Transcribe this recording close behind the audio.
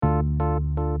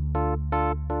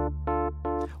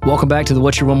Welcome back to the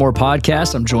What's Your One More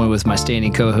podcast. I'm joined with my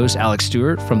standing co-host, Alex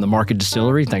Stewart from the Market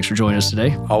Distillery. Thanks for joining us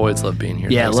today. Always love being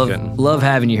here. Yeah, love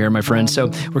having you here, my friend.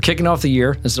 So we're kicking off the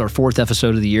year. This is our fourth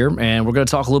episode of the year, and we're going to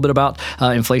talk a little bit about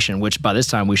inflation, which by this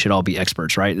time we should all be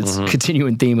experts, right? It's a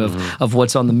continuing theme of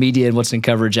what's on the media and what's in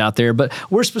coverage out there. But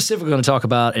we're specifically going to talk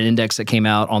about an index that came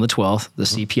out on the 12th, the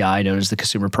CPI, known as the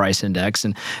Consumer Price Index.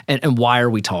 And why are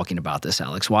we talking about this,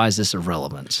 Alex? Why is this of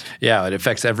relevance? Yeah, it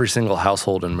affects every single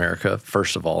household in America,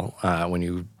 first of all. When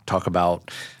you talk about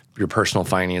your personal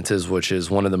finances, which is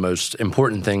one of the most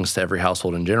important things to every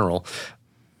household in general,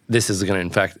 this is going to, in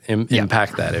fact,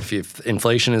 impact that. If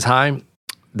inflation is high,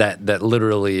 that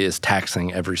literally is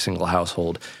taxing every single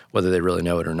household, whether they really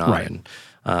know it or not. Right. And,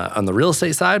 on the real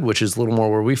estate side, which is a little more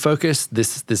where we focus,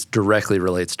 this directly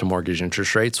relates to mortgage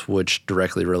interest rates, which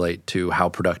directly relate to how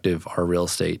productive our real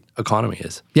estate economy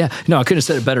is. Yeah, no, I couldn't have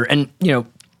said it better. And,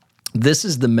 this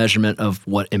is the measurement of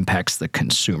what impacts the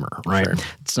consumer, right? Sure.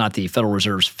 It's not the Federal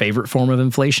Reserve's favorite form of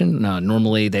inflation.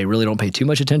 Normally, they really don't pay too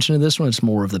much attention to this one. It's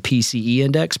more of the PCE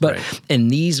index. But in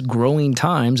these growing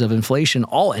times of inflation,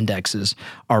 all indexes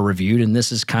are reviewed, and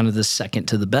this is kind of the second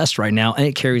to the best right now, and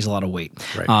it carries a lot of weight.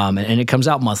 Right. And it comes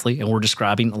out monthly, and we're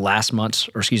describing last month's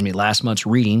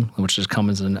reading, which is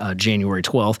comes in January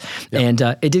 12th, and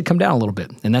it did come down a little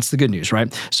bit, and that's the good news,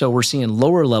 right? So we're seeing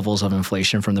lower levels of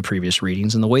inflation from the previous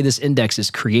readings, and the way this index is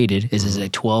created is a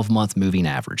 12-month moving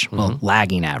average, well,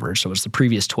 lagging average. So it's the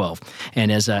previous 12.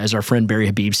 And as our friend Barry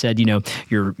Habib said,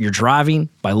 you're driving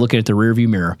by looking at the rearview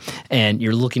mirror, and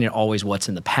you're looking at always what's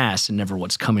in the past and never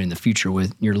what's coming in the future.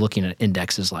 You're looking at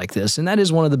indexes like this, and that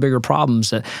is one of the bigger problems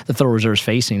that the Federal Reserve is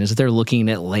facing is that they're looking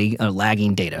at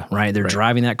lagging data, right? They're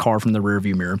driving that car from the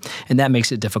rearview mirror, and that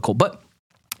makes it difficult. But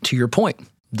to your point,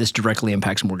 this directly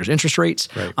impacts mortgage interest rates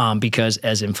because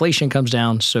as inflation comes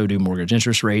down, so do mortgage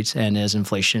interest rates. And as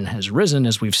inflation has risen,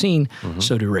 as we've seen,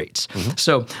 so do rates.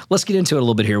 So let's get into it a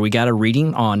little bit here. We got a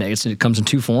reading on it. It comes in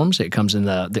two forms. It comes in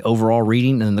the overall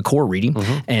reading and the core reading.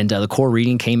 And the core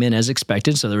reading came in as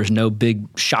expected. So there was no big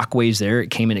shock waves there.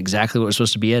 It came in exactly what it was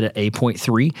supposed to be at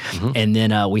 8.3. And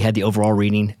then we had the overall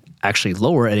reading actually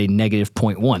lower at a negative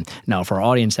 0.1. Now, for our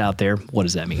audience out there, what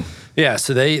does that mean? Yeah,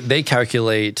 so they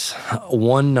calculate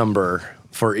one number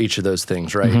for each of those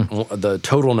things, right? The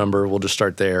total number, we'll just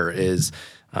start there, is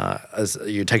as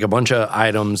you take a bunch of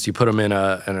items, you put them in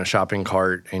a shopping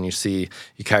cart, and you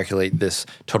calculate this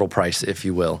total price, if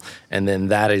you will, and then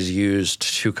that is used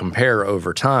to compare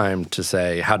over time to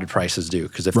say, how did prices do?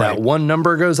 Because if that one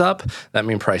number goes up, that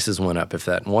means prices went up. If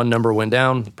that one number went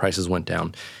down, prices went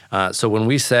down. So when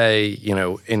we say,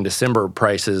 in December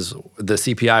prices, the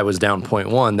CPI was down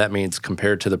 0.1, that means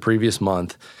compared to the previous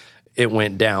month, it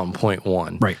went down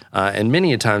 0.1. Right. And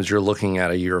many a times you're looking at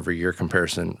a year-over-year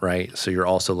comparison, right? So you're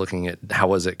also looking at how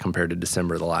was it compared to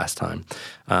December the last time.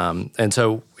 And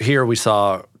so here we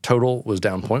saw total was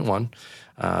down 0.1.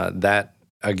 That,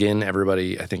 again,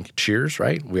 everybody, I think, cheers,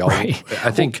 right?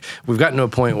 I think we've gotten to a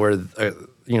point where,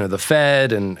 the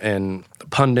Fed and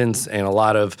pundits and a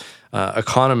lot of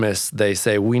economists, they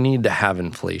say we need to have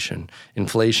inflation.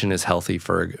 Inflation is healthy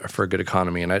for a good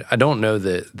economy. And I don't know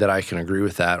that I can agree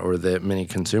with that or that many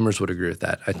consumers would agree with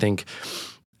that. I think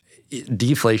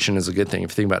deflation is a good thing.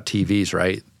 If you think about TVs,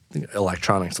 right?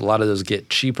 Electronics, a lot of those get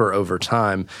cheaper over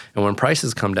time. And when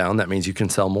prices come down, that means you can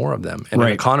sell more of them. And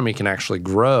an economy can actually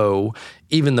grow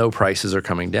even though prices are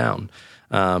coming down.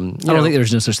 I don't think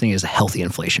there's no such thing as a healthy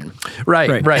inflation.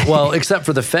 Right. Well, except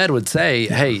for the Fed would say,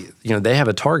 hey, they have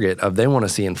a target of they want to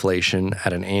see inflation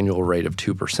at an annual rate of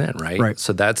 2%, right?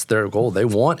 So that's their goal. They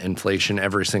want inflation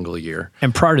every single year.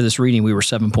 And prior to this reading, we were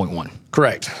 7.1.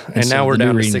 Correct. And so now we're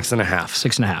down to 6.5.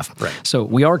 6.5. Right. So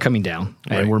we are coming down,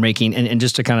 and we're making, and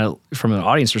just to kind of, from an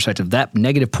audience perspective, that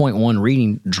negative 0.1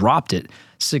 reading dropped it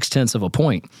 0.6 of a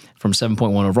point from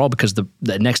 7.1 overall because the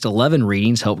next 11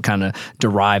 readings help kind of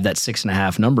derive that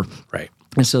 6.5 number. Right.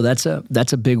 And so that's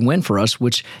a big win for us,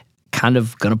 which kind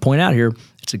of going to point out here,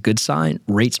 it's a good sign.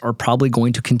 Rates are probably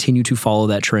going to continue to follow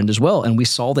that trend as well. And we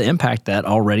saw the impact that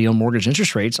already on mortgage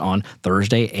interest rates on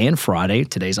Thursday and Friday.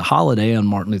 Today's a holiday on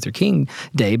Martin Luther King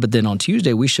Day, but then on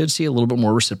Tuesday, we should see a little bit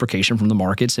more reciprocation from the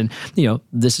markets. And,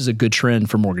 this is a good trend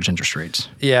for mortgage interest rates.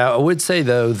 Yeah, I would say,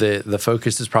 though, that the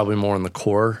focus is probably more on the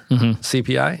core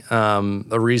CPI.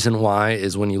 The reason why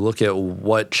is when you look at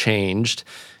what changed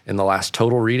in the last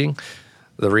total reading,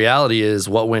 the reality is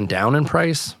what went down in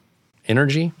price,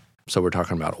 energy. So we're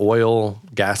talking about oil,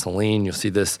 gasoline. You'll see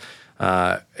this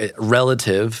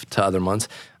relative to other months,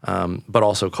 but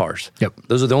also cars. Yep.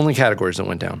 Those are the only categories that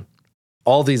went down.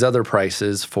 All these other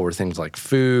prices for things like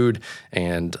food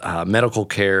and medical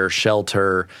care,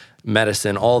 shelter,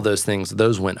 medicine, all those things,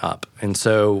 those went up. And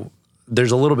so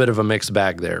there's a little bit of a mixed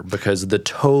bag there because the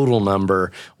total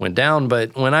number went down.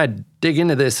 But when I dig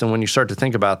into this and when you start to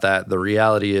think about that, the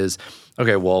reality is,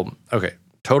 okay,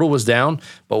 total was down,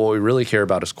 but what we really care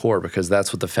about is core because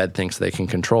that's what the Fed thinks they can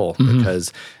control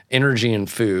because energy and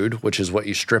food, which is what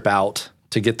you strip out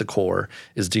to get the core,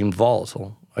 is deemed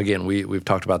volatile. Again, we've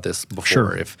talked about this before.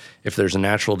 Sure. If there's a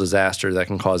natural disaster that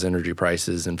can cause energy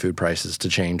prices and food prices to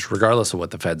change, regardless of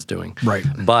what the Fed's doing. Right.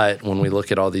 But when we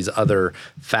look at all these other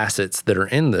facets that are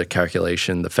in the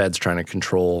calculation, the Fed's trying to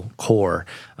control core.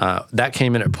 That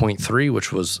came in at 0.3,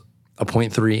 which was a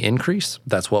 0.3 increase.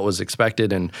 That's what was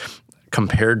expected. And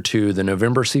compared to the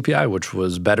November CPI, which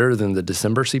was better than the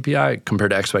December CPI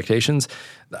compared to expectations,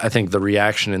 I think the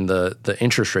reaction in the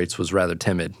interest rates was rather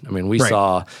timid. I mean, we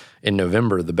saw in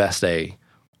November the best day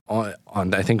on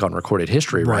I think on recorded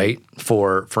history, right?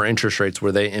 For interest rates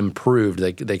where they improved,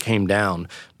 they came down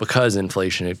because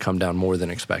inflation had come down more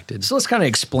than expected. So let's kind of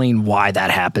explain why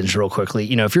that happens real quickly.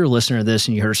 You know, if you're a listener to this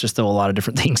and you heard us just throw a lot of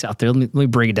different things out there, let me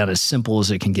break it down as simple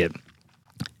as it can get.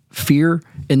 Fear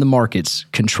in the markets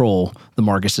control the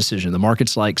market's decision. The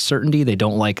markets like certainty. They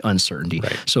don't like uncertainty.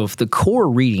 Right. So if the core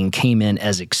reading came in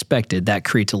as expected, that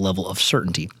creates a level of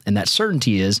certainty. And that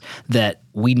certainty is that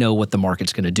we know what the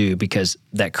market's going to do because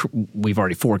that we've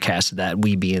already forecasted that,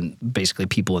 we being basically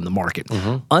people in the market.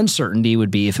 Uncertainty would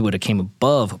be if it would have came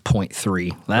above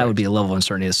 0.3. That would be a level of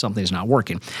uncertainty that something's not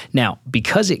working. Now,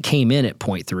 because it came in at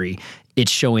 0.3,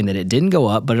 it's showing that it didn't go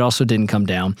up, but it also didn't come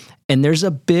down. And there's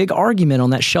a big argument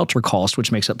on that shelter cost,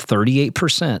 which makes up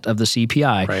 38% of the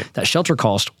CPI. Right. That shelter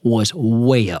cost was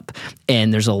way up.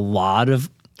 And there's a lot of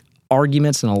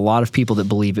arguments and a lot of people that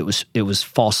believe it was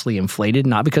falsely inflated,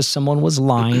 not because someone was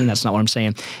lying. That's not what I'm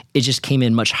saying. It just came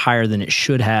in much higher than it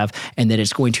should have, and that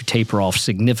it's going to taper off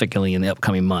significantly in the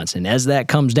upcoming months. And as that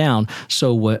comes down,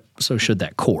 so should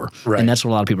that core. Right. And that's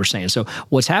what a lot of people are saying. So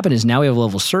what's happened is now we have a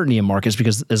level of certainty in markets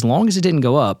because as long as it didn't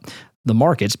go up, the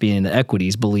markets, being the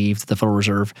equities, believe that the Federal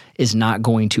Reserve is not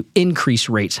going to increase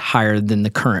rates higher than the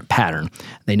current pattern.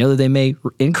 They know that they may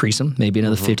increase them, maybe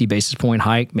another 50 basis point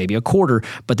hike, maybe a quarter,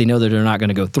 but they know that they're not going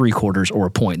to go 3/4 or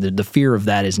a point. The fear of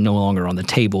that is no longer on the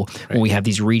table when we have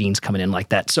these readings coming in like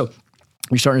that. So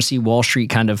you're starting to see Wall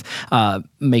Street kind of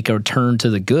make a turn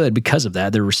to the good because of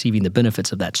that. They're receiving the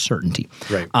benefits of that certainty.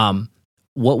 Right.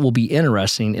 What will be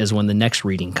interesting is when the next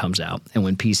reading comes out and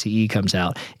when PCE comes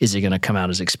out, is it going to come out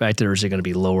as expected or is it going to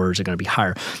be lower? Is it going to be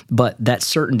higher? But that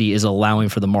certainty is allowing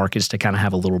for the markets to kind of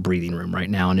have a little breathing room right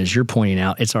now. And as you're pointing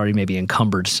out, it's already maybe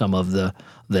encumbered some of the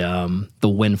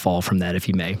windfall from that, if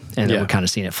you may. And then we're kind of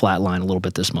seeing it flatline a little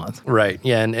bit this month. Right.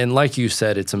 Yeah. And like you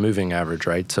said, it's a moving average,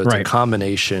 right? So it's a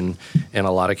combination in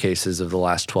a lot of cases of the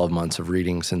last 12 months of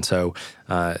readings. And so,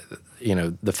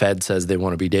 the Fed says they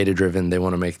want to be data-driven. They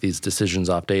want to make these decisions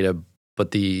off data.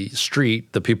 But the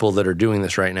street, the people that are doing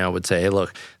this right now would say, hey,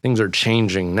 look, things are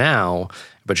changing now,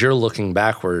 but you're looking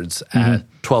backwards at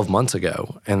 12 months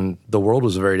ago. And the world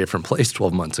was a very different place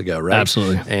 12 months ago, right?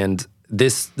 Absolutely. And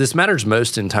this matters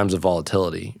most in times of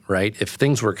volatility, right? If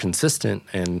things were consistent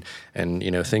and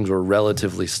things were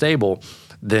relatively stable,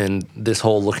 then this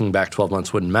whole looking back 12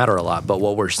 months wouldn't matter a lot. But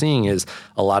what we're seeing is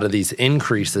a lot of these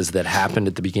increases that happened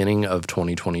at the beginning of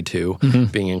 2022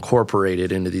 being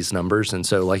incorporated into these numbers. And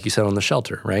so, like you said on the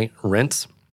shelter, right? Rents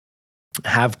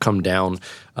have come down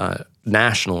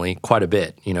nationally quite a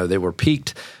bit. They were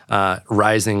peaked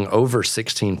rising over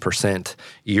 16%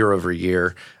 year over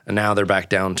year. And now they're back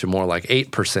down to more like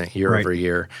 8% year over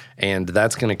year. And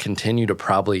that's going to continue to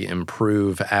probably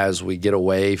improve as we get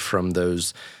away from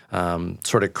those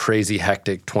sort of crazy,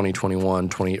 hectic 2021,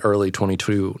 early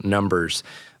 22 numbers.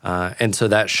 And so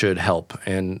that should help.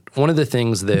 And one of the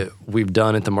things that we've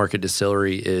done at the Market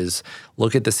Distillery is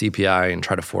look at the CPI and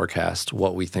try to forecast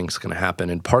what we think is going to happen.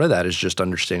 And part of that is just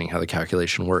understanding how the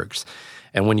calculation works.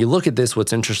 And when you look at this,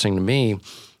 what's interesting to me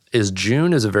is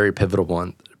June is a very pivotal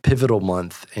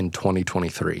month in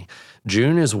 2023.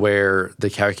 June is where the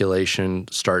calculation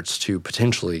starts to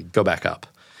potentially go back up.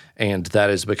 And that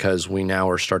is because we now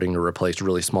are starting to replace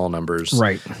really small numbers.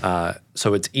 Right.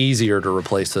 So it's easier to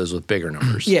replace those with bigger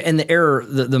numbers. Yeah, and the error,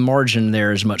 the margin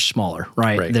there is much smaller,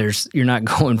 right? You're not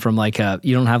going from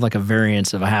you don't have like a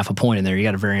variance of a half a point in there. You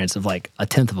got a variance of like a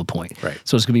tenth of a point. Right.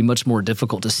 So it's going to be much more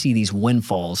difficult to see these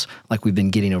windfalls like we've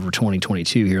been getting over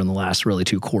 2022 here in the last really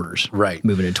 2 quarters. Right.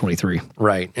 Moving into 23.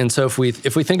 Right. And so if we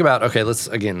think about, okay,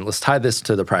 let's tie this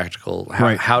to the practical.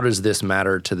 How does this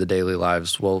matter to the daily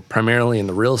lives? Well, primarily in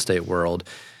the real estate world,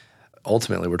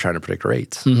 ultimately we're trying to predict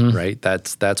rates, right?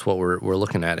 That's what we're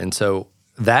looking at. And so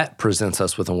that presents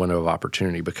us with a window of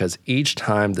opportunity because each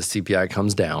time the CPI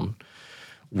comes down,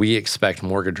 we expect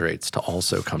mortgage rates to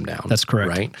also come down. That's correct.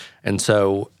 Right? And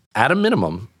so at a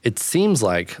minimum, it seems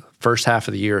like first half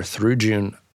of the year through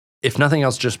June, if nothing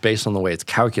else, just based on the way it's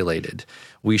calculated,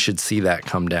 we should see that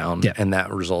come down. Yeah. And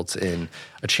that results in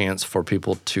a chance for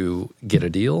people to get a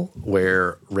deal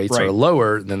where rates are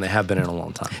lower than they have been in a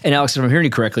long time. And Alex, if I'm hearing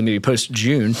you correctly, maybe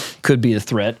post-June could be the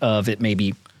threat of it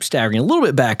maybe staggering a little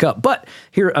bit back up. But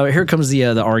here comes the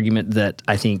argument that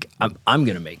I think I'm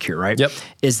going to make here, right? Yep.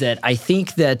 Is that I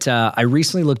think that I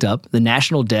recently looked up, the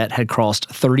national debt had crossed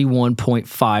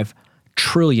 $31.5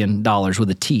 trillion with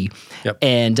a T. Yep.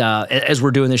 And as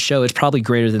we're doing this show, it's probably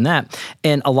greater than that.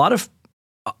 And a lot of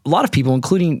people,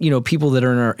 including, people that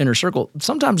are in our inner circle,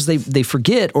 sometimes they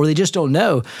forget or they just don't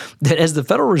know that as the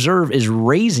Federal Reserve is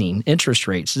raising interest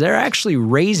rates, they're actually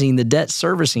raising the debt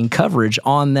servicing coverage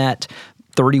on that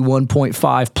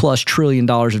 $31.5 plus trillion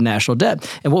of national debt.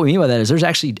 And what we mean by that is there's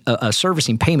actually a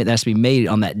servicing payment that has to be made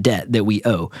on that debt that we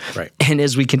owe. Right. And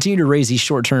as we continue to raise these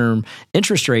short-term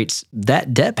interest rates,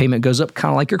 that debt payment goes up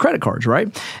kind of like your credit cards,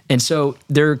 right? And so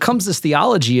there comes this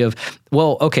theology of,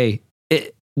 well, okay,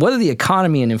 whether the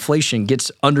economy and inflation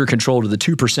gets under control to the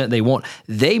 2% they want,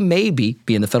 they may be,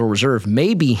 being the Federal Reserve,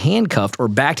 may be handcuffed or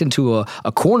backed into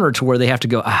a corner to where they have to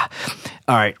go, all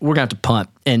right, we're going to have to punt.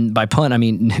 And by punt, I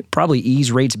mean probably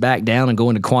ease rates back down and go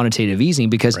into quantitative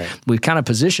easing because we've kind of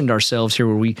positioned ourselves here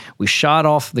where we shot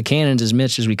off the cannons as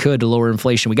much as we could to lower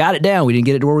inflation. We got it down. We didn't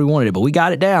get it to where we wanted it, but we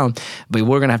got it down. But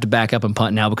we're going to have to back up and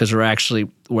punt now because we're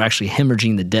actually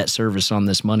hemorrhaging the debt service on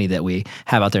this money that we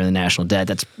have out there in the national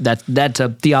debt. That's a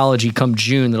theology come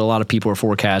June that a lot of people are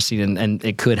forecasting, and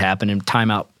it could happen and time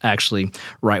out actually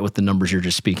right with the numbers you're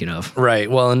just speaking of.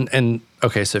 Right. Well, and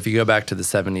okay, so if you go back to the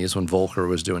 70s when Volcker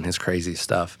was doing his crazy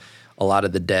stuff, a lot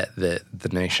of the debt that the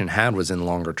nation had was in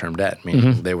longer term debt,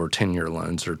 meaning they were 10-year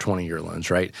loans or 20-year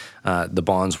loans, right? The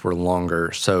bonds were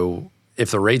longer. So if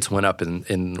the rates went up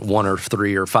in 1 or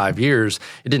 3 or 5 years,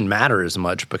 it didn't matter as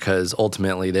much because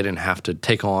ultimately they didn't have to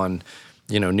take on,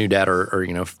 new debt or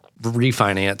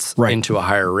refinance into a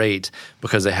higher rate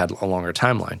because they had a longer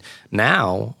timeline.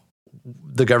 Now,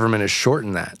 the government has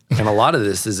shortened that. And a lot of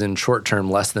this is in short term,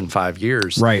 less than 5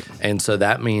 years. Right. And so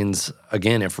that means,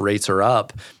 again, if rates are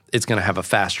up, it's going to have a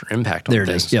faster impact on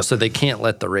things. Yep. So they can't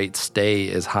let the rate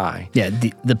stay as high. Yeah,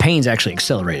 the pain's actually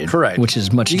accelerated. Correct. Which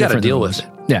is much different. You got to deal with it.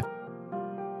 Yeah.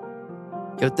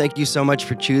 Yo, thank you so much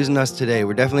for choosing us today.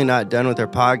 We're definitely not done with our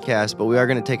podcast, but we are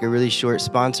going to take a really short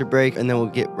sponsor break, and then we'll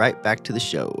get right back to the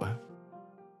show.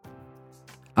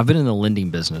 I've been in the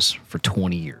lending business for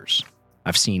 20 years.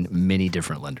 I've seen many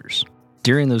different lenders.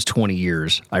 During those 20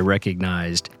 years, I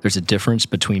recognized there's a difference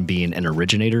between being an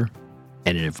originator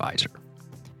and an advisor.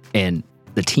 And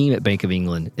the team at Bank of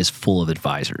England is full of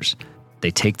advisors. They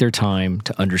take their time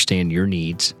to understand your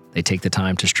needs. They take the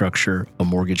time to structure a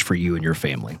mortgage for you and your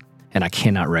family. And I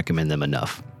cannot recommend them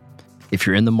enough. If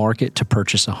you're in the market to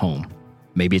purchase a home,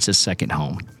 maybe it's a second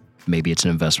home, maybe it's an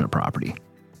investment property,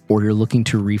 or you're looking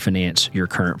to refinance your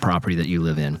current property that you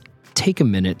live in, take a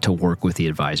minute to work with the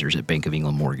advisors at Bank of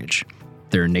England Mortgage.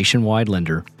 They're a nationwide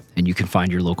lender, and you can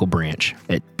find your local branch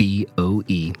at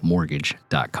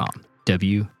boemortgage.com.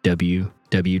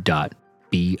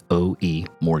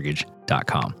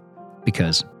 www.boemortgage.com.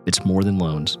 Because it's more than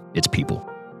loans, it's people.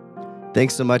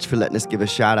 Thanks so much for letting us give a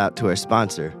shout out to our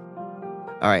sponsor.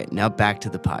 All right, now back to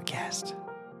the podcast.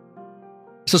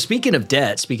 So speaking of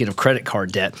debt, speaking of credit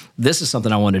card debt, this is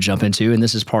something I want to jump into, and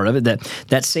this is part of it.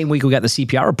 That same week we got the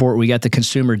CPI report, we got the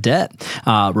consumer debt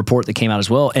report that came out as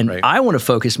well. And I want to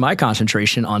focus my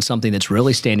concentration on something that's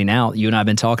really standing out. You and I have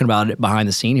been talking about it behind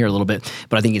the scene here a little bit,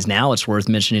 but I think it's worth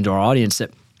mentioning to our audience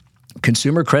that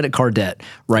consumer credit card debt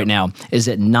right now is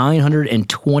at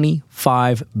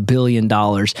 $925 billion.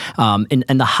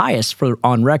 And the highest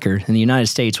on record in the United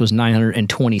States was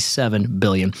 $927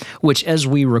 billion, which as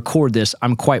we record this,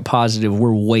 I'm quite positive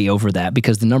we're way over that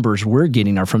because the numbers we're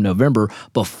getting are from November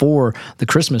before the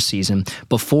Christmas season,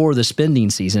 before the spending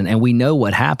season. And we know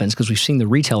what happens because we've seen the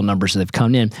retail numbers that have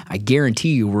come in. I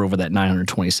guarantee you we're over that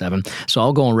 927. So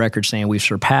I'll go on record saying we've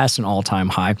surpassed an all-time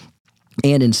high.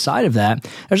 And inside of that,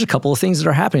 there's a couple of things that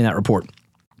are happening in that report.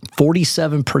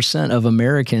 47% of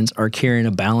Americans are carrying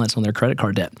a balance on their credit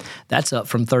card debt. That's up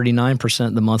from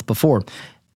 39% the month before.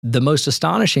 The most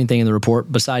astonishing thing in the report,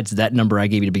 besides that number I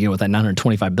gave you to begin with, that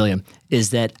 $925 billion, is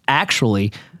that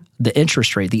actually the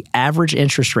interest rate, the average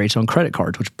interest rates on credit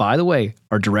cards, which, by the way,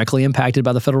 are directly impacted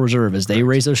by the Federal Reserve as they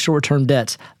raise those short-term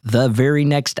debts, the very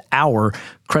next hour,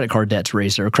 credit card debts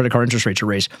raised or credit card interest rates are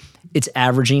raised. It's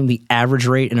averaging, the average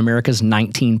rate in America is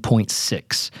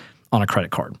 19.6 on a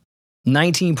credit card.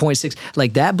 19.6,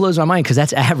 like that blows my mind because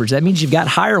that's average. That means you've got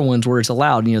higher ones where it's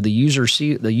allowed. You know, the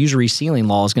usury ceiling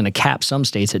law is going to cap some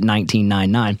states at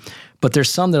 19.99, but there's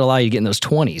some that allow you to get in those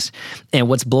 20s. And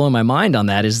what's blowing my mind on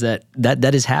that is that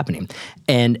is happening.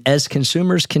 And as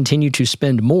consumers continue to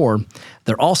spend more,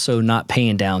 they're also not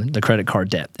paying down the credit card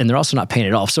debt, and they're also not paying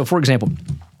it off. So, for example,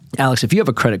 Alex, if you have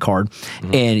a credit card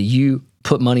and you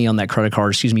put money on that credit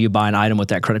card, you buy an item with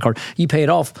that credit card, you pay it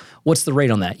off. What's the rate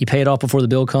on that? You pay it off before the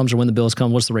bill comes or when the bills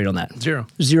come, what's the rate on that?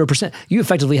 0%. You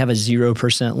effectively have a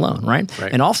 0% loan, right?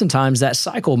 And oftentimes that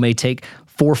cycle may take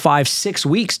 4, 5, 6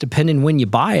 weeks, depending when you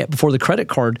buy it, before the credit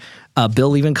card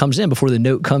bill even comes in, before the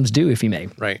note comes due, if you may.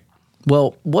 Right.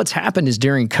 Well, what's happened is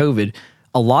during COVID,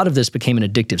 a lot of this became an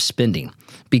addictive spending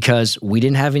because we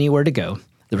didn't have anywhere to go.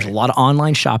 There was a lot of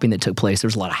online shopping that took place. There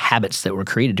was a lot of habits that were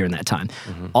created during that time.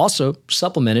 Also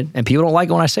supplemented, and people don't like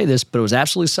it when I say this, but it was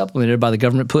absolutely supplemented by the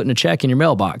government putting a check in your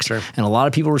mailbox. And a lot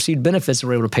of people received benefits and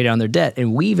were able to pay down their debt.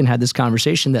 And we even had this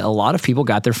conversation that a lot of people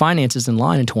got their finances in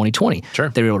line in 2020.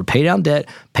 They were able to pay down debt,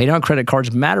 pay down credit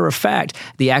cards. Matter of fact,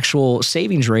 the actual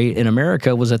savings rate in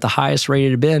America was at the highest rate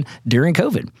it had been during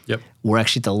COVID. We're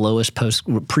actually at the lowest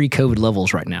pre-COVID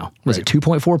levels right now. Was it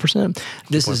 2.4%?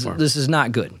 This is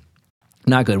not good.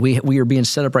 Not good. We are being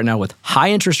set up right now with high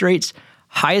interest rates,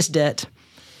 highest debt,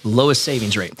 lowest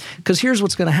savings rate. Because here's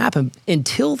what's going to happen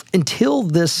until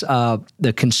this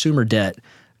the consumer debt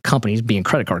companies, being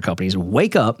credit card companies,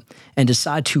 wake up and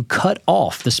decide to cut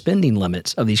off the spending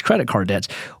limits of these credit card debts.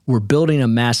 We're building a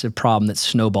massive problem that's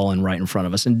snowballing right in front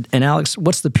of us. And Alex,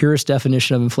 what's the purest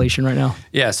definition of inflation right now?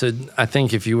 Yeah. So I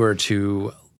think if you were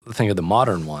to think of the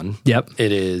modern one,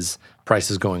 it is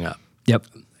prices going up.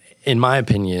 In my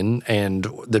opinion, and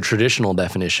the traditional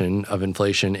definition of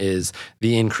inflation is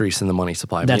the increase in the money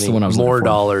supply. That's the one I was more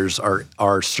dollars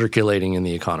are circulating in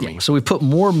the economy. So we put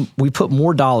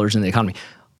more dollars in the economy.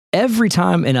 Every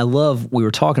time, and I love, we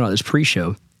were talking about this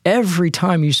pre-show, every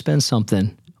time you spend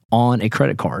something on a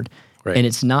credit card and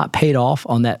it's not paid off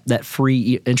on that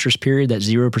free interest period, that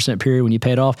 0% period when you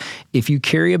pay it off, if you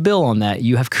carry a bill on that,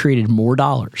 you have created more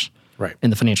dollars.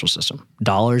 In the financial system,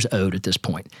 dollars owed at this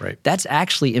point. That's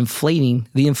actually inflating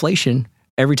the inflation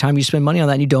every time you spend money on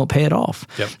that and you don't pay it off.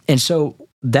 And so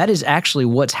that is actually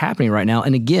what's happening right now.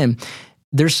 And again,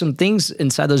 there's some things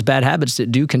inside those bad habits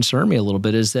that do concern me a little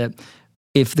bit, is that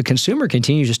if the consumer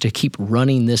continues just to keep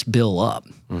running this bill up,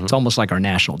 it's almost like our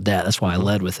national debt. That's why I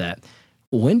led with that.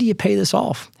 When do you pay this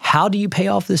off? How do you pay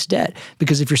off this debt?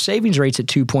 Because if your savings rate's at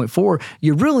 2.4,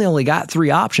 you really only got 3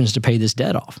 options to pay this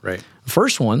debt off.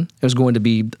 First one is going to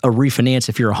be a refinance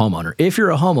if you're a homeowner. If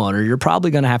you're a homeowner, you're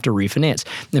probably going to have to refinance.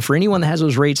 And for anyone that has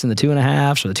those rates in the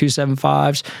 2.5s or the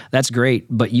 2.75s, that's great,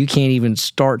 but you can't even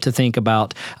start to think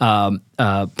about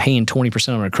paying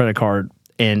 20% on a credit card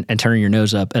and turning your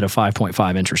nose up at a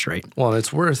 5.5 interest rate. Well,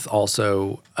 it's worth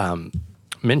also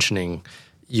mentioning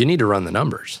you need to run the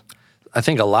numbers. I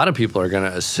think a lot of people are going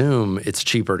to assume it's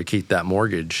cheaper to keep that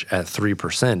mortgage at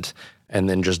 3% and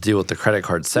then just deal with the credit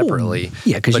card separately.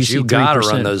 Because you got to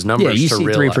run those numbers. You see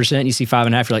 3%, you see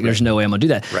 5.5%, you're like, there's no way I'm going to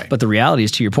do that. But the reality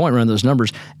is, to your point, run those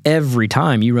numbers. Every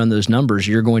time you run those numbers,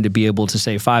 you're going to be able to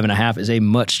say 5.5 is a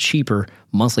much cheaper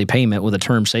monthly payment with a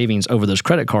term savings over those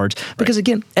credit cards. Because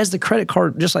again, as the credit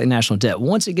card, just like national debt,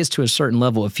 once it gets to a certain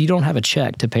level, if you don't have a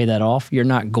check to pay that off, you're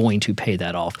not going to pay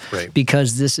that off.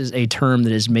 Because this is a term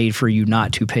that is made for you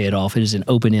not to pay it off. It is an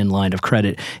open-end line of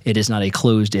credit. It is not a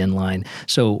closed-end line.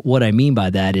 So what I mean by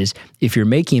that is, if you're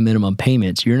making minimum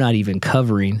payments, you're not even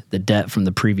covering the debt from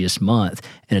the previous month,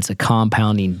 and it's a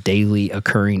compounding daily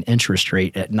occurring interest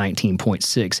rate at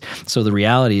 19.6. So the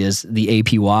reality is the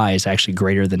APY is actually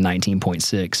greater than 19.6.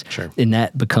 And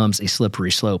that becomes a slippery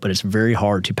slope, but it's very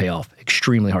hard to pay off,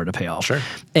 extremely hard to pay off.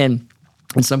 And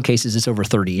in some cases, it's over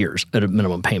 30 years at a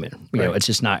minimum payment. You know, it's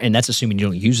just not, and that's assuming you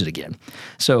don't use it again.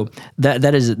 So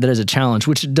that is a challenge,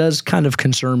 which does kind of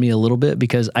concern me a little bit,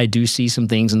 because I do see some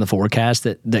things in the forecast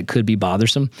that could be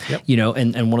bothersome. You know,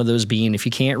 and one of those being, if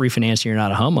you can't refinance and you're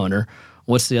not a homeowner,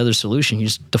 what's the other solution? You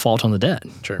just default on the debt,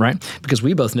 right? Because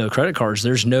we both know credit cards,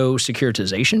 there's no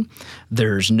securitization.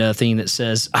 There's nothing that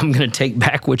says, I'm going to take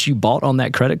back what you bought on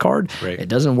that credit card. It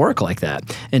doesn't work like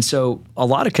that. And so a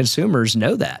lot of consumers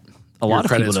know that. A lot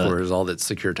of people know. Credit score is all that's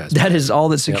securitized. That is all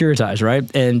that's securitized, right?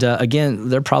 And again,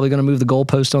 they're probably going to move the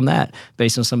goalpost on that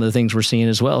based on some of the things we're seeing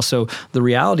as well. So the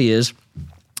reality is,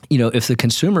 you know, if the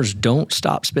consumers don't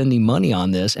stop spending money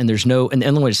on this, and there's no, and the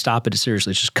only way to stop it is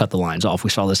seriously just cut the lines off. We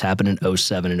saw this happen in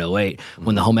 2007 and 2008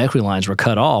 when the home equity lines were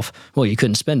cut off. Well, you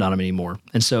couldn't spend on them anymore.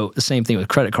 And so the same thing with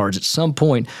credit cards. At some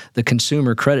point, the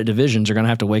consumer credit divisions are going to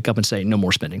have to wake up and say, no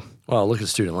more spending. Well, look at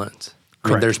student loans. I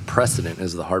mean, there's precedent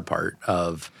is the hard part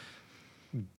of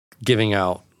giving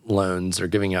out loans or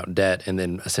giving out debt and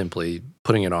then simply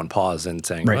putting it on pause and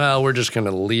saying, Right. well, we're just going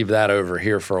to leave that over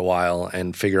here for a while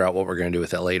and figure out what we're going to do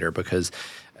with it later, because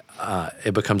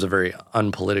it becomes a very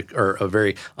unpolitical or a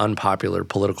very unpopular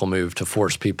political move to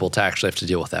force people to actually have to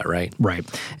deal with that, right? Right.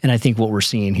 And I think what we're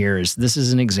seeing here is this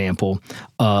is an example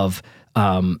of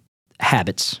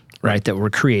habits, right, that were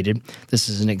created. This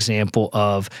is an example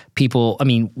of people. I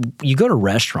mean, you go to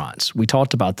restaurants. We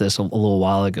talked about this a little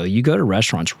while ago. You go to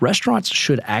restaurants. Restaurants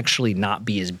should actually not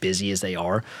be as busy as they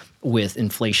are with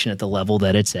inflation at the level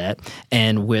that it's at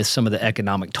and with some of the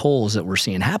economic tolls that we're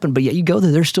seeing happen. But yet you go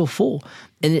there, they're still full.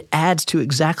 And it adds to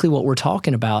exactly what we're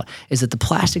talking about, is that the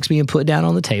plastic's being put down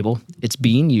on the table. It's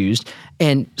being used.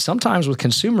 And sometimes with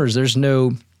consumers, there's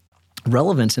no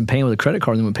relevance in paying with a credit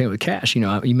card than when paying with cash. You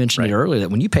know, you mentioned it earlier that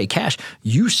when you pay cash,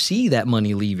 you see that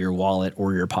money leave your wallet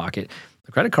or your pocket.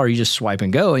 The credit card, you just swipe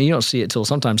and go, and you don't see it till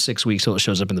sometimes 6 weeks till it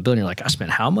shows up in the bill. And you're like, I spent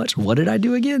how much? What did I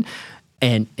do again?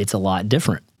 And it's a lot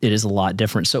different. It is a lot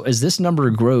different. So as this number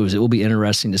grows, it will be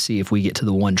interesting to see if we get to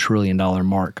the $1 trillion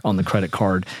mark on the credit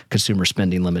card consumer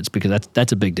spending limits, because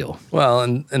that's a big deal. Well,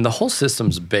 and the whole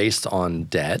system's based on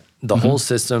debt. The whole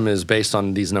system is based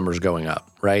on these numbers going up,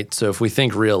 right? So if we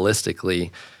think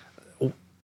realistically,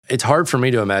 it's hard for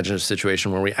me to imagine a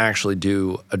situation where we actually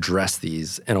do address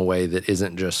these in a way that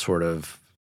isn't just sort of,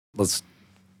 let's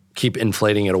keep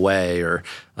inflating it away, or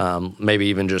maybe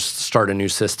even just start a new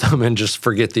system and just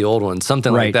forget the old one.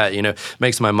 Something like that, you know,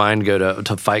 makes my mind go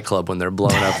to Fight Club when they're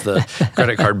blowing up the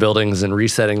credit card buildings and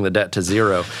resetting the debt to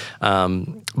zero.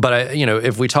 But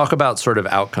if we talk about sort of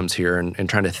outcomes here and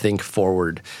trying to think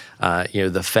forward,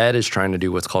 the Fed is trying to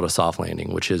do what's called a soft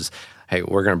landing, which is, hey,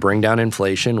 we're going to bring down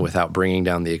inflation without bringing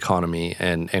down the economy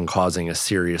and causing a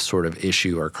serious sort of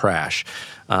issue or crash.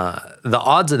 The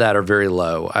odds of that are very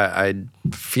low. I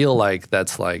feel like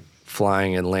that's like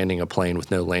flying and landing a plane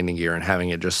with no landing gear and having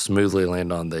it just smoothly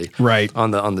land on the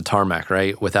on the tarmac,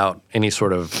 right, without any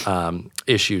sort of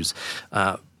issues.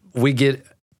 We get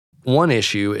one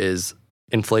issue is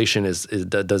inflation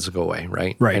doesn't go away,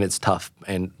 right? And it's tough.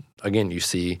 And again, you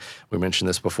see, we mentioned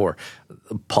this before,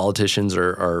 politicians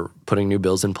are putting new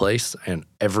bills in place, and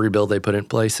every bill they put in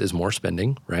place is more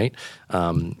spending, right?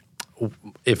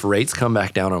 If rates come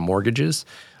back down on mortgages,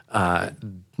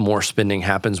 more spending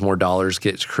happens, more dollars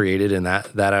gets created in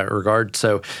that regard.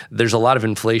 So there's a lot of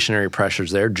inflationary pressures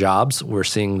there. Jobs, we're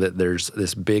seeing that there's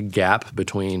this big gap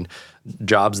between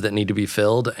jobs that need to be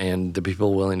filled and the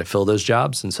people willing to fill those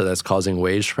jobs, and so that's causing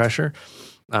wage pressure.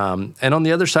 And on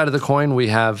the other side of the coin, we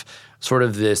have sort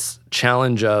of this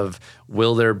challenge of,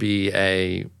 will there be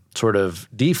a sort of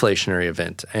deflationary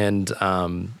event? And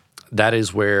that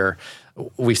is where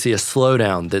we see a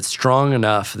slowdown that's strong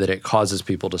enough that it causes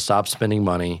people to stop spending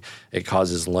money. It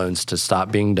causes loans to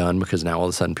stop being done, because now all of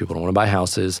a sudden people don't want to buy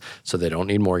houses, so they don't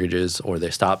need mortgages, or they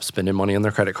stop spending money on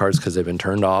their credit cards because they've been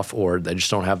turned off, or they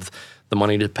just don't have the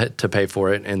money to pay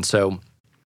for it. And so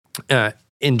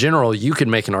in general, you can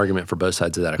make an argument for both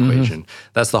sides of that equation.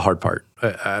 That's the hard part.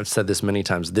 I've said this many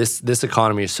times. This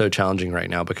economy is so challenging right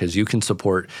now because you can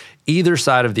support either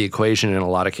side of the equation in a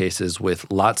lot of cases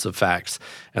with lots of facts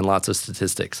and lots of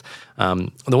statistics.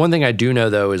 The one thing I do know,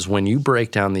 though, is when you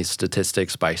break down these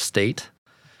statistics by state,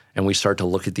 and we start to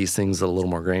look at these things a little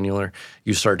more granular,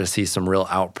 you start to see some real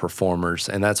outperformers.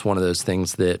 And that's one of those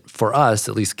things that, for us,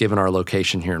 at least given our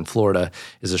location here in Florida,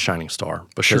 is a shining star.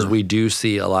 Because we do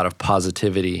see a lot of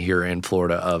positivity here in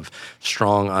Florida of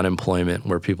strong unemployment,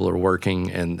 where people are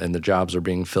working and the jobs are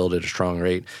being filled at a strong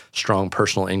rate, strong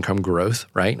personal income growth,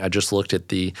 right? I just looked at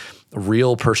the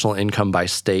real personal income by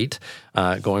state,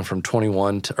 going from 20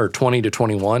 to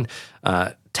 21.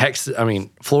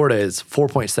 Florida is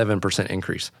 4.7%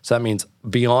 increase. So that means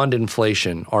beyond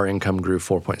inflation, our income grew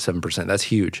 4.7%. That's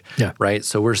huge, right?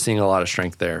 So we're seeing a lot of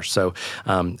strength there. So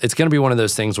it's going to be one of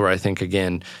those things where I think,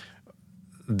 again,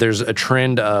 there's a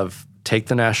trend of take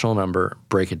the national number,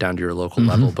 break it down to your local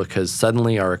level, because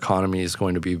suddenly our economy is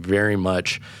going to be very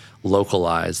much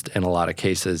localized in a lot of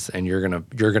cases, and you're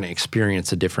gonna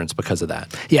experience a difference because of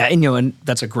that. Yeah, and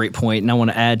that's a great point. And I want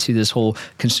to add to this whole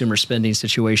consumer spending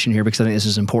situation here, because I think this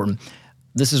is important.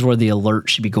 This is where the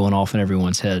alert should be going off in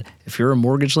everyone's head. If you're a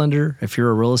mortgage lender, if you're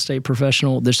a real estate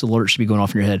professional, this alert should be going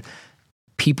off in your head.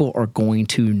 People are going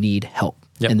to need help.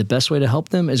 And the best way to help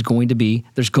them is going to be,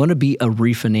 there's going to be a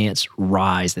refinance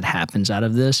rise that happens out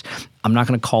of this. I'm not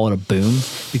going to call it a boom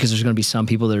because there's going to be some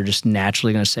people that are just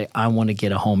naturally going to say, I want to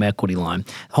get a home equity line.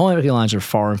 Home equity lines are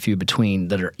far and few between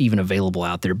that are even available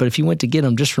out there. But if you went to get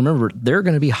them, just remember, they're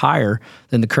going to be higher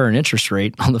than the current interest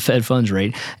rate on the Fed funds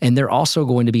rate. And they're also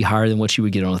going to be higher than what you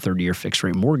would get on a 30-year fixed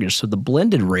rate mortgage. So the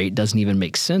blended rate doesn't even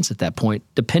make sense at that point,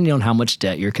 depending on how much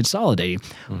debt you're consolidating.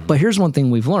 But here's one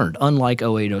thing we've learned. Unlike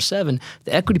 08, 07,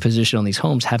 the equity position on these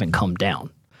homes haven't come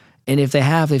down. And if they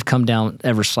have, they've come down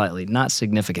ever slightly, not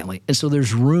significantly. And so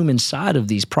there's room inside of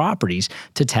these properties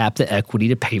to tap the equity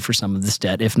to pay for some of this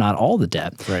debt, if not all the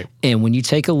debt. Right. And when you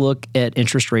take a look at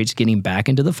interest rates getting back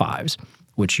into the fives,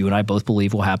 which you and I both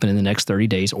believe will happen in the next 30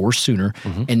 days or sooner,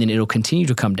 and then it'll continue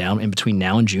to come down in between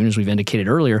now and June, as we've indicated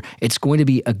earlier, it's going to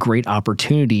be a great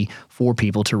opportunity for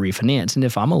people to refinance. And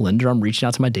if I'm a lender, I'm reaching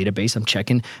out to my database, I'm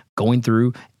checking, going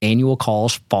through annual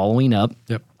calls, following up.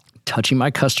 Touching my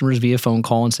customers via phone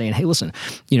call and saying, hey, listen,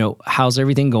 how's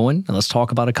everything going? And let's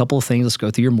talk about a couple of things. Let's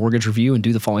go through your mortgage review and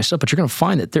do the following stuff. But you're going to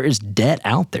find that there is debt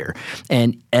out there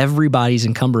and everybody's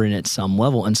encumbering at some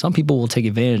level. And some people will take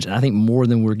advantage. And I think more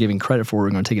than we're giving credit for, we're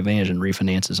going to take advantage and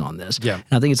refinances on this. And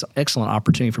I think it's an excellent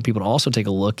opportunity for people to also take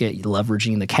a look at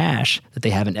leveraging the cash that they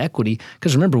have in equity.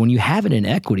 Because remember, when you have it in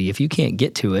equity, if you can't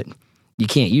get to it, you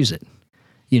can't use it.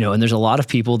 And there's a lot of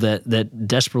people that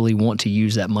desperately want to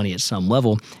use that money at some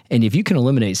level. And if you can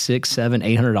eliminate $600,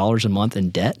 $700, $800 a month in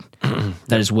debt,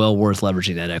 that is well worth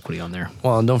leveraging that equity on there.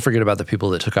 Well, and don't forget about the people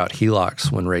that took out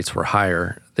HELOCs when rates were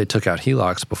higher. They took out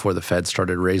HELOCs before the Fed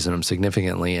started raising them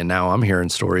significantly. And now I'm hearing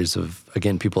stories of,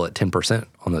 again, people at 10%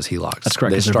 on those HELOCs. That's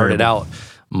correct. They started out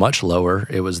much lower.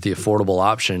 It was the affordable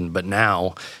option. But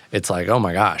now it's like, oh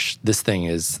my gosh, this thing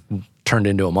is turned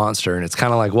into a monster. And it's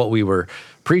kind of like what we were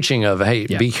preaching of, hey,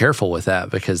 be careful with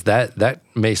that, because that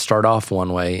may start off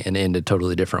one way and end a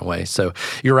totally different way. So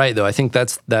you're right, though. I think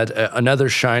that's another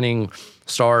shining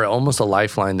star, almost a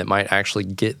lifeline that might actually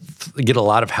get a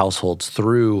lot of households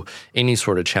through any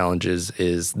sort of challenges,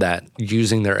 is that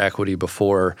using their equity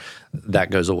before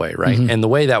that goes away, right? And the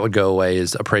way that would go away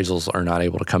is appraisals are not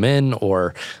able to come in,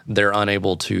 or they're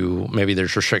unable to, maybe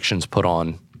there's restrictions put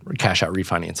on cash out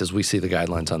refinances. We see the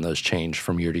guidelines on those change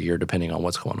from year to year depending on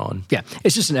what's going on. Yeah,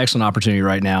 it's just an excellent opportunity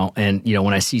right now. And,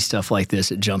 when I see stuff like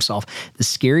this, it jumps off. The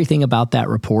scary thing about that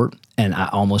report, and I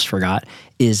almost forgot,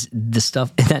 is the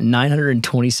stuff, that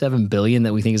 $927 billion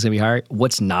that we think is going to be higher,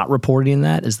 what's not reported in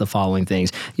that is the following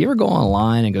things. You ever go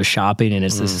online and go shopping and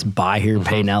it's this buy here,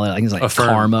 pay now, like things like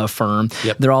Karma, Affirm.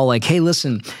 They're all like, hey,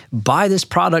 listen, buy this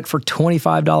product for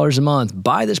 $25 a month,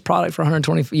 buy this product for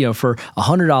 $120, for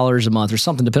 $100 a month or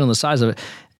something, depending on the size of it.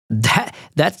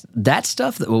 That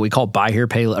stuff, that what we call buy here,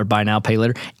 pay, or buy now, pay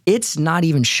later, it's not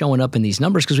even showing up in these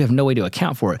numbers because we have no way to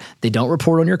account for it. They don't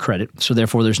report on your credit, so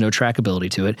therefore there's no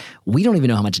trackability to it. We don't even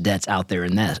know how much debt's out there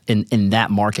in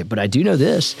that market. But I do know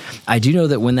this. I do know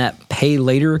that when that pay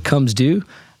later comes due,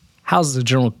 how's the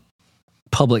general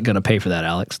public going to pay for that,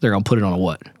 Alex? They're going to put it on a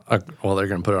what? Well, they're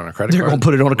going to put it on a credit card. They're going to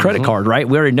put it on a credit card, right?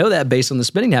 We already know that based on the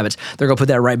spending habits. They're going to put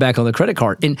that right back on the credit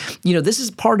card. And, this is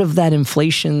part of that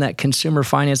inflation, that consumer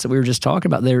finance that we were just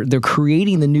talking about. They're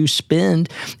creating the new spend,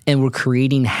 and we're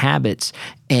creating habits.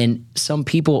 And some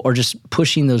people are just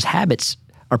pushing those habits,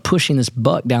 are pushing this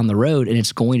buck down the road, and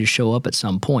it's going to show up at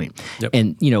some point.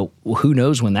 And, who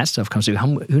knows when that stuff comes through?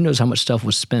 Who knows how much stuff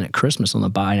was spent at Christmas on the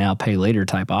buy now, pay later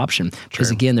type option? Because,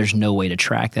 again, there's no way to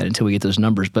track that until we get those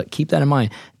numbers. But keep that in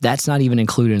mind. That's not even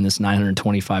included in this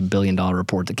 $925 billion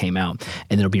report that came out.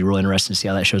 And it'll be real interesting to see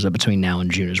how that shows up between now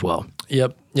and June as well.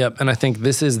 Yep. And I think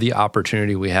this is the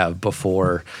opportunity we have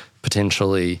before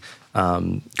potentially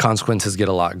consequences get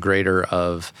a lot greater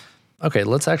of, okay,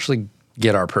 let's actually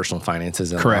get our personal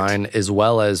finances in line, as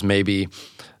well as maybe,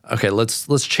 okay,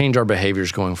 let's change our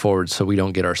behaviors going forward so we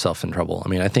don't get ourselves in trouble. I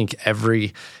mean, I think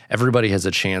everybody has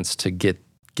a chance to get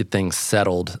things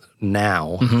settled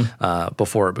now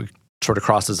before it sort of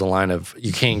crosses the line of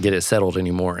you can't get it settled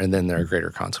anymore, and then there are greater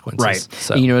consequences. Right.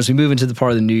 So, as we move into the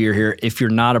part of the new year here, if you're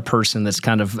not a person that's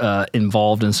kind of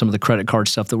involved in some of the credit card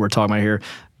stuff that we're talking about here,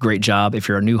 great job. If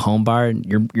you're a new home buyer,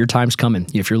 your time's coming.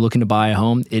 If you're looking to buy a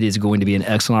home, it is going to be an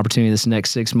excellent opportunity this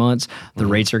next 6 months. The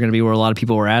rates are going to be where a lot of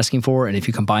people are asking for. And if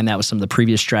you combine that with some of the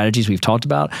previous strategies we've talked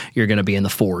about, you're going to be in the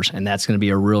fours. And that's going to be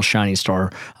a real shining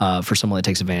star for someone that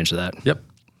takes advantage of that. Yep.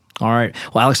 All right.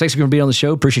 Well, Alex, thanks for being on the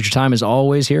show. Appreciate your time as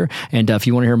always here. And if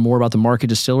you want to hear more about the Market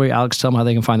Distillery, Alex, tell them how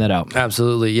they can find that out.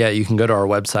 Absolutely. Yeah, you can go to our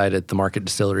website at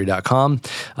themarketdistillery.com.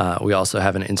 We also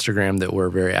have an Instagram that we're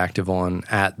very active on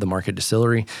at the Market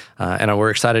Distillery. And we're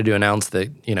excited to announce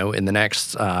that, in the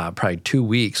next probably 2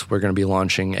 weeks, we're going to be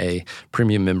launching a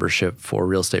premium membership for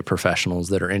real estate professionals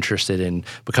that are interested in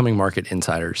becoming market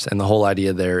insiders. And the whole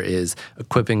idea there is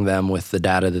equipping them with the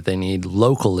data that they need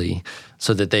locally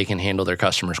so that they can handle their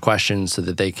customers' questions, so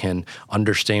that they can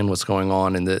understand what's going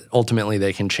on, and that ultimately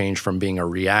they can change from being a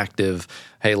reactive,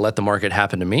 hey, let the market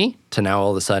happen to me, to now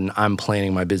all of a sudden I'm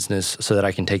planning my business so that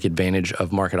I can take advantage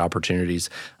of market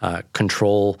opportunities,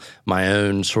 control my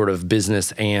own sort of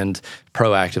business, and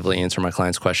proactively answer my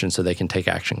clients' questions so they can take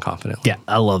action confidently. Yeah,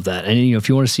 I love that. And if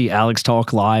you want to see Alex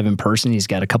talk live in person, he's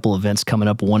got a couple events coming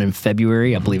up, one in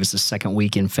February. I believe it's the second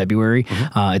week in February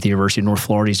at the University of North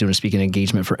Florida. He's doing a speaking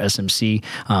engagement for SMC.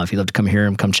 If you'd love to come hear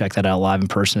him, come check that out live in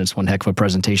person. It's one heck of a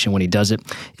presentation when he does it.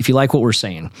 If you like what we're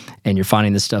saying and you're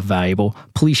finding this stuff valuable,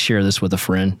 please share this with a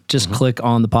friend. Just click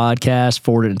on the podcast,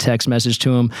 forward it a text message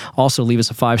to him. Also, leave us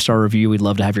a 5-star review. We'd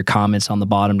love to have your comments on the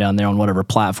bottom down there on whatever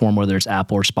platform, whether it's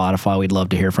Apple or Spotify. We'd love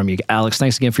to hear from you. Alex,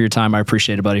 thanks again for your time. I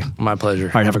appreciate it, buddy. My pleasure.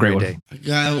 All right, have a great day. I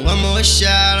got one more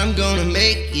shot, I'm gonna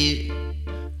make it.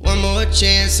 One more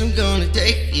chance, I'm gonna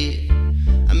take it.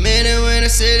 I meant it when I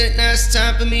said it, now it's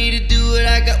time for me to do it.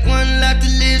 I got one life to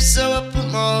live, so I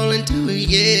put my all into it,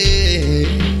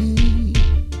 yeah.